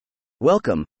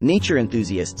Welcome, nature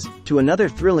enthusiasts, to another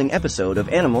thrilling episode of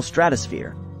Animal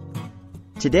Stratosphere.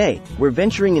 Today, we're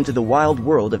venturing into the wild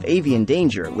world of avian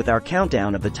danger with our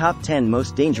countdown of the top 10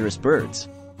 most dangerous birds.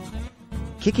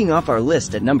 Kicking off our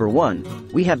list at number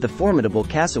 1, we have the formidable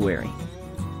cassowary.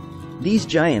 These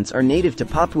giants are native to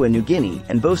Papua New Guinea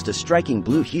and boast a striking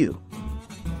blue hue.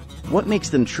 What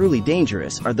makes them truly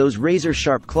dangerous are those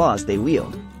razor-sharp claws they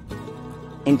wield.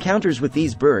 Encounters with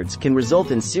these birds can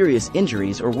result in serious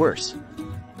injuries or worse.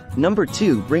 Number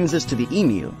 2 brings us to the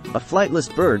emu, a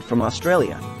flightless bird from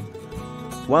Australia.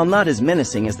 While not as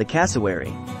menacing as the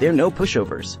cassowary, they're no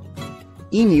pushovers.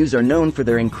 Emus are known for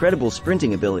their incredible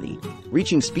sprinting ability,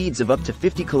 reaching speeds of up to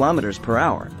 50 kilometers per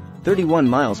hour, 31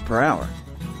 miles per hour.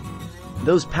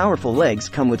 Those powerful legs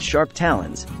come with sharp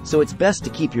talons, so it's best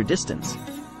to keep your distance.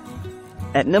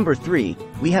 At number 3,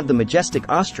 we have the majestic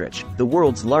ostrich, the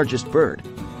world's largest bird.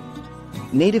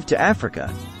 Native to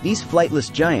Africa, these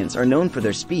flightless giants are known for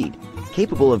their speed,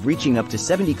 capable of reaching up to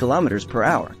 70 kilometers per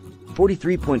hour,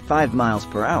 43.5 miles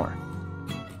per hour.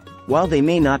 While they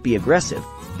may not be aggressive,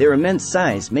 their immense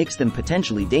size makes them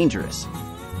potentially dangerous.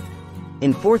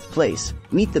 In 4th place,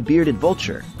 meet the bearded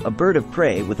vulture, a bird of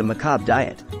prey with a macabre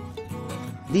diet.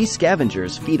 These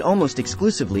scavengers feed almost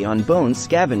exclusively on bones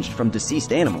scavenged from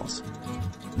deceased animals.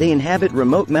 They inhabit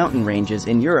remote mountain ranges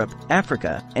in Europe,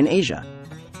 Africa, and Asia.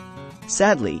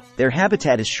 Sadly, their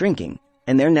habitat is shrinking,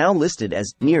 and they're now listed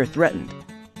as near threatened.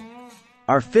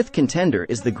 Our 5th contender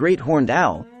is the great horned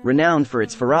owl, renowned for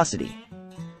its ferocity.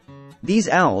 These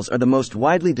owls are the most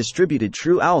widely distributed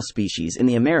true owl species in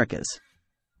the Americas.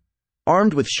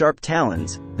 Armed with sharp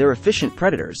talons, they're efficient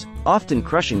predators, often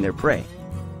crushing their prey.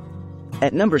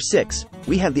 At number 6,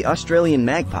 we have the Australian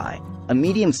magpie, a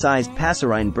medium-sized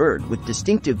passerine bird with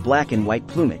distinctive black and white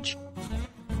plumage.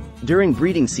 During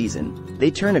breeding season,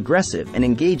 they turn aggressive and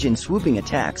engage in swooping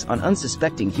attacks on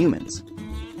unsuspecting humans.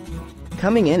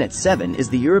 Coming in at 7 is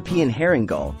the European herring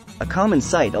gull, a common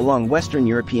sight along Western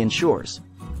European shores.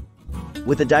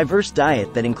 With a diverse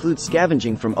diet that includes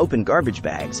scavenging from open garbage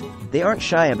bags, they aren't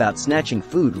shy about snatching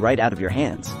food right out of your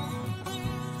hands.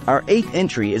 Our 8th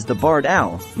entry is the barred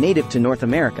owl, native to North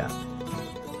America.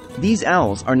 These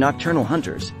owls are nocturnal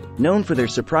hunters, known for their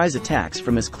surprise attacks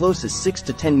from as close as 6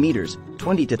 to 10 meters,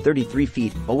 20 to 33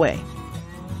 feet, away.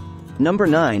 Number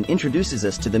 9 introduces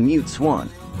us to the mute swan,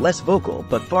 less vocal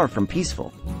but far from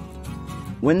peaceful.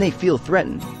 When they feel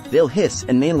threatened, they'll hiss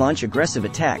and may launch aggressive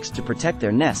attacks to protect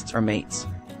their nests or mates.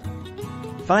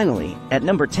 Finally, at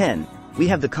number 10, we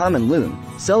have the common loon,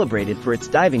 celebrated for its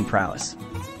diving prowess.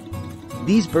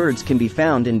 These birds can be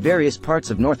found in various parts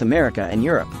of North America and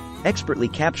Europe, expertly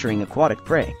capturing aquatic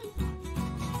prey.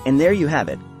 And there you have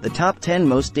it, the top 10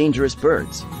 most dangerous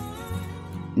birds.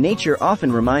 Nature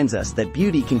often reminds us that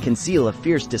beauty can conceal a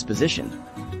fierce disposition.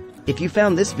 If you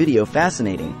found this video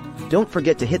fascinating, don't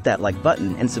forget to hit that like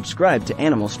button and subscribe to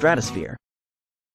Animal Stratosphere.